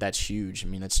 that's huge. I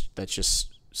mean, that's just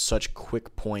such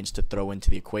quick points to throw into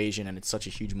the equation, and it's such a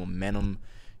huge momentum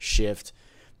shift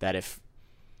that if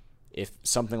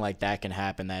something like that can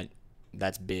happen,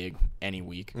 that's big any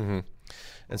week. Mm-hmm.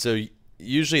 And so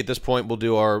usually at this point we'll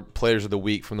do our players of the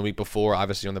week from the week before.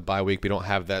 Obviously on the bye week we don't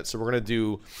have that, so we're going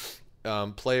to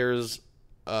do players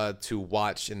to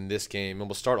watch in this game, and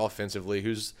we'll start offensively.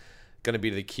 Who's going to be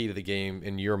the key to the game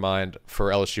in your mind for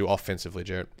LSU offensively,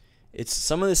 Jarrett?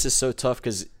 Some of this is so tough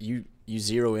because you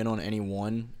zero in on any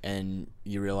one and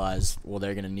you realize, well,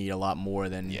 they're going to need a lot more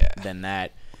than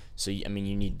that. So, I mean,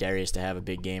 you need Darius to have a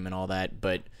big game and all that.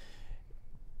 But,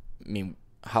 I mean,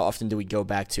 how often do we go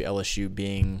back to LSU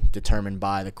being determined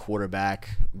by the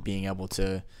quarterback being able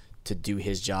to do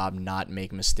his job, not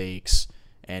make mistakes?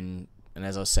 And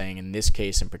as I was saying, in this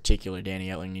case in particular, Danny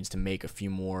Etling needs to make a few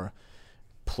more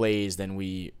plays than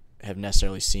we have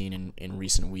necessarily seen in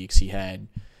recent weeks. He had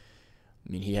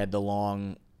the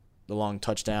long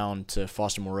touchdown to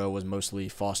Foster Moreau was mostly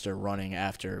Foster running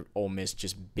after Ole Miss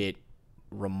just bit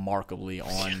remarkably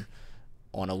on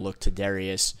a look to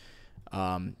Darius.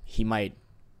 Danny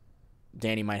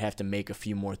might have to make a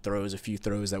few throws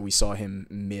that we saw him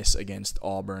miss against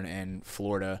Auburn and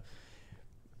Florida.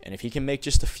 And if he can make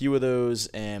just a few of those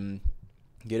and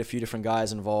get a few different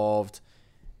guys involved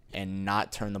and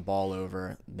not turn the ball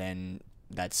over, then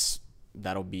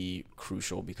that'll be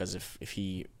crucial, because if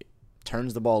he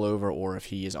turns the ball over, or if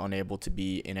he is unable to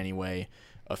be in any way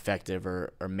effective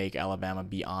or make Alabama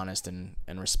be honest and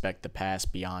respect the pass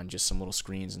beyond just some little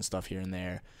screens and stuff here and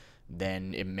there,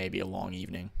 then it may be a long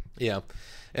evening. Yeah,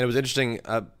 and it was interesting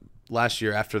last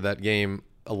year after that game,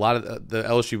 a lot of the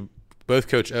LSU, both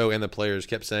Coach O and the players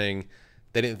kept saying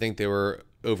they didn't think they were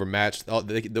overmatched.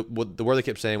 The word they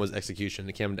kept saying was execution.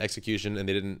 It came to execution, and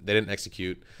they didn't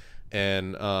execute.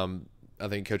 And I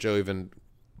think Coach O even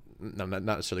not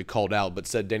necessarily called out, but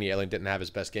said Danny Etling didn't have his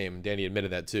best game, and Danny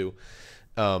admitted that too.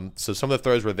 So some of the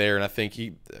throws were there, and I think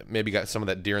he maybe got some of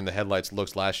that deer in the headlights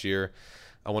looks last year.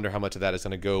 I wonder how much of that is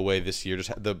going to go away this year,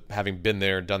 just having been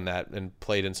there, done that, and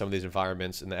played in some of these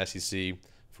environments in the SEC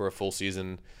for a full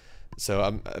season.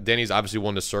 So Danny's obviously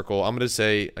one to circle. I'm going to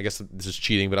say, I guess this is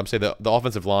cheating, but I'm saying the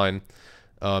offensive line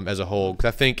as a whole,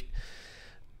 because I think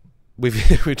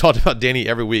we've talked about Danny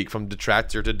every week, from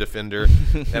detractor to defender,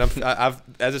 and I've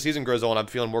as the season goes on, I'm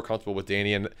feeling more comfortable with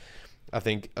Danny, and I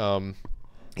think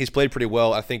he's played pretty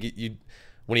well. I think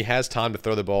when he has time to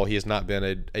throw the ball, he has not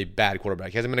been a bad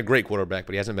quarterback. He hasn't been a great quarterback,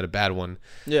 but he hasn't been a bad one.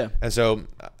 Yeah. And so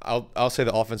I'll say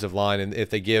the offensive line, and if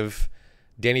they give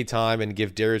Danny time and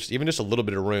give Darius even just a little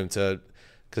bit of room to,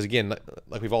 because again,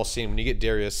 like we've all seen, when you get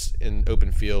Darius in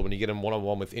open field, when you get him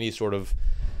one-on-one with any sort of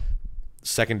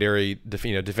secondary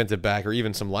defensive back or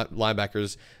even some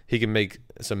linebackers, he can make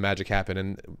some magic happen.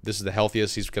 And this is the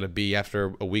healthiest he's going to be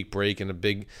after a week break and a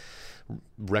big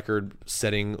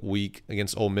record-setting week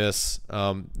against Ole Miss.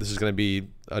 This is going to be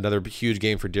another huge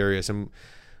game for Darius, and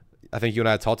I think you and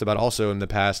I talked about also in the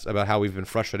past about how we've been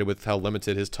frustrated with how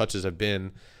limited his touches have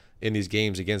been in these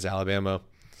games against Alabama.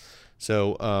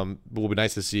 So it will be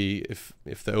nice to see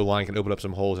if the O-line can open up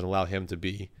some holes and allow him to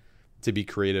be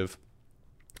creative.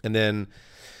 And then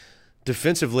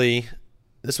defensively,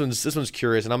 this one's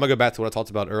curious, and I'm gonna go back to what I talked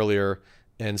about earlier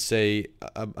and say,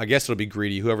 I guess it'll be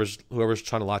greedy. Whoever's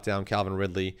trying to lock down Calvin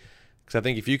Ridley, because I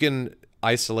think if you can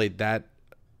isolate that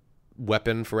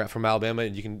weapon from Alabama,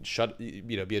 and you can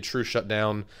be a true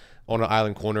shutdown on an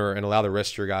island corner and allow the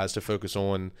rest of your guys to focus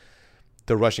on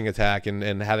the rushing attack and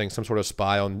having some sort of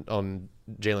spy on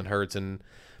Jalen Hurts and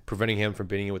preventing him from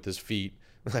beating it with his feet.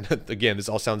 Again, this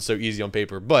all sounds so easy on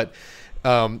paper, but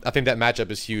I think that matchup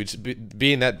is huge.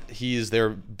 Being that he is their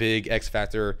big X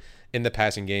factor in the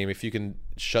passing game, if you can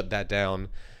shut that down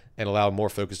and allow more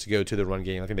focus to go to the run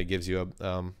game, I think that gives you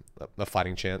a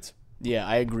fighting chance. Yeah,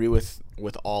 I agree with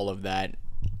all of that.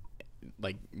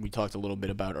 Like we talked a little bit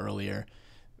about earlier,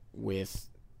 with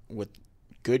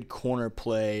good corner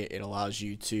play, it allows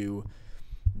you to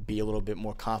be a little bit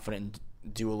more confident and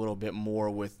do a little bit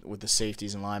more with the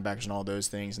safeties and linebackers and all those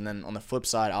things. And then on the flip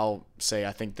side, I'll say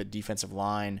I think the defensive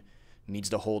line needs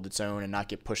to hold its own and not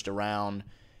get pushed around,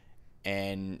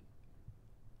 and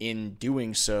in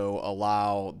doing so,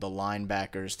 allow the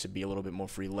linebackers to be a little bit more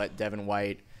free. Let Devin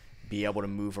White be able to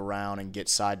move around and get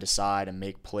side to side and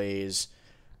make plays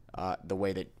the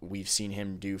way that we've seen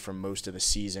him do for most of the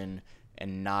season,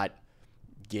 and not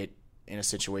get in a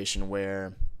situation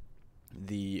where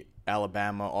the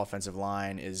Alabama offensive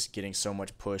line is getting so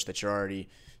much push that you're already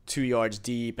 2 yards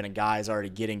deep and a guy's already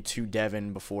getting to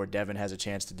Devin before Devin has a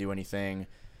chance to do anything.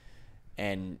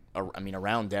 And,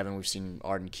 around Devin, we've seen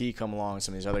Arden Key come along and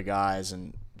some of these other guys,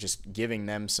 and just giving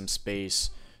them some space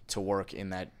to work in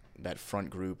that front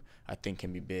group, I think,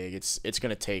 can be big. It's going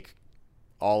to take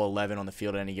all 11 on the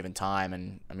field at any given time,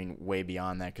 and, way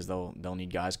beyond that, because they'll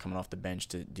need guys coming off the bench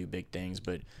to do big things,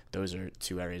 but those are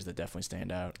two areas that definitely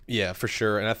stand out. Yeah, for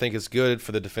sure, and I think it's good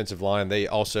for the defensive line. They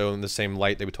also, in the same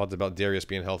light that we talked about Darius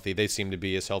being healthy, they seem to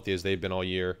be as healthy as they've been all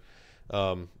year.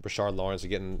 Rashard Lawrence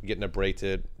getting a break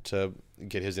to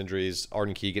get his injuries.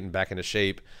 Arden Key getting back into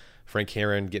shape. Frank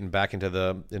Herron getting back into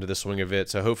the swing of it.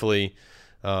 So hopefully,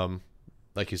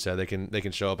 like you said, they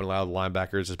can show up and allow the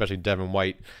linebackers, especially Devin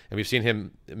White. And we've seen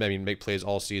him maybe make plays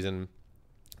all season,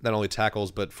 not only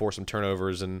tackles but force some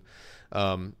turnovers. And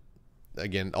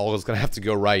again, all is going to have to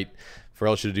go right for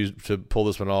LSU to pull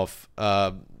this one off.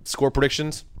 Score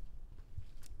predictions?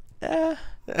 You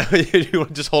want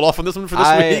to just hold off on this one for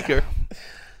this week? Or?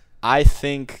 I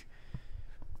think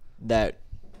that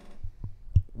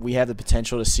we have the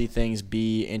potential to see things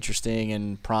be interesting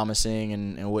and promising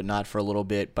and whatnot for a little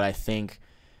bit, but I think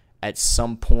at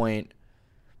some point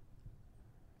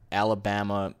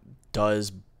Alabama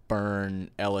does burn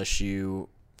LSU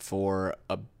for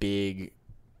a big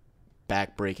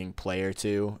back-breaking play or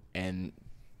two, and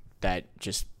it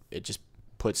just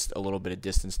puts a little bit of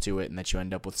distance to it, and that you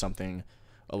end up with something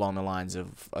along the lines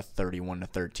of a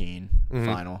 31-13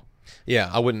 final. Yeah,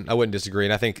 I wouldn't disagree.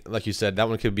 And I think, like you said, that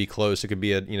one could be close. It could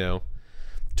be a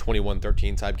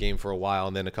 21-13 type game for a while,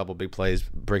 and then a couple big plays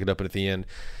break it up at the end.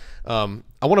 I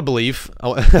want to believe. I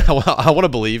want to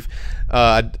believe.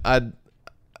 That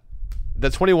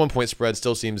 21-point spread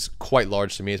still seems quite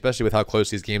large to me, especially with how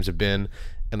close these games have been.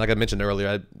 And like I mentioned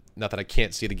earlier, not that I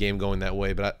can't see the game going that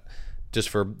way, but just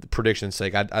for prediction's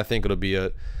sake, I think it'll be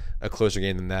a closer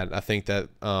game than that. I think that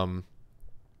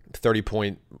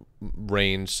 30-point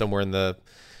range, somewhere in the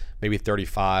maybe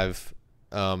 35.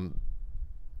 Man,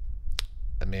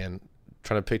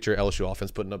 trying to picture LSU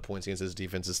offense putting up points against this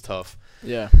defense is tough.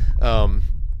 Yeah.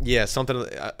 Yeah, something.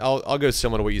 I'll go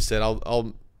similar to what you said.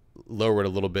 I'll lower it a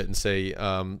little bit and say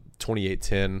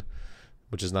 28-10,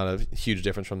 which is not a huge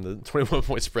difference from the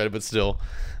 21-point spread, but still,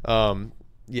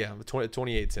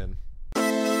 28-10.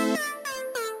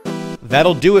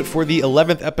 That'll do it for the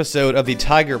 11th episode of the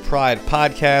Tiger Pride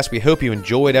podcast. We hope you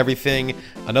enjoyed everything.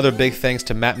 Another big thanks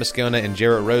to Matt Moscona and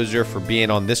Jarrett Roser for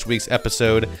being on this week's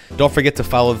episode. Don't forget to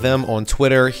follow them on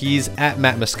Twitter. He's at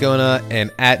Matt Moscona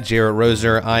and at Jarrett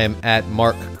Roser. I am at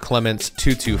Mark Clements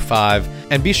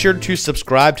 225. And be sure to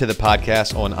subscribe to the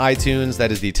podcast on iTunes.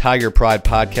 That is the Tiger Pride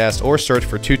podcast, or search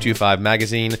for 225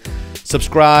 Magazine.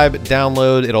 Subscribe,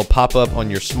 download. It'll pop up on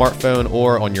your smartphone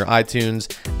or on your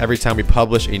iTunes every time we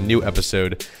publish a new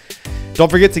episode.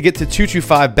 Don't forget to get to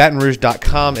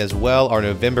 225batonrouge.com as well. Our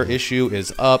November issue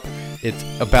is up. It's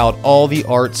about all the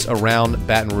arts around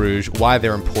Baton Rouge, why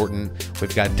they're important.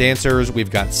 We've got dancers,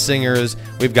 we've got singers,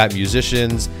 we've got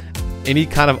musicians. Any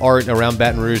kind of art around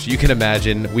Baton Rouge you can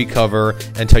imagine, we cover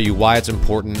and tell you why it's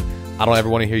important. I don't ever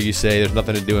want to hear you say there's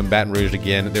nothing to do in Baton Rouge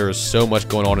again. There is so much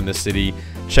going on in this city.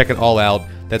 Check it all out.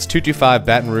 That's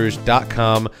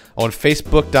 225batonrouge.com, on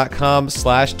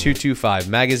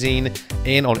facebook.com/225magazine,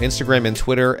 and on Instagram and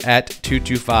Twitter at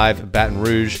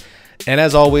 225batonrouge. And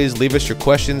as always, leave us your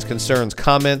questions, concerns,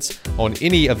 comments on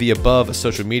any of the above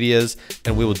social medias,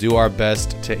 and we will do our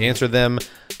best to answer them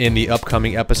in the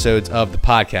upcoming episodes of the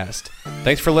podcast.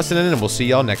 Thanks for listening, and we'll see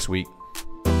y'all next week.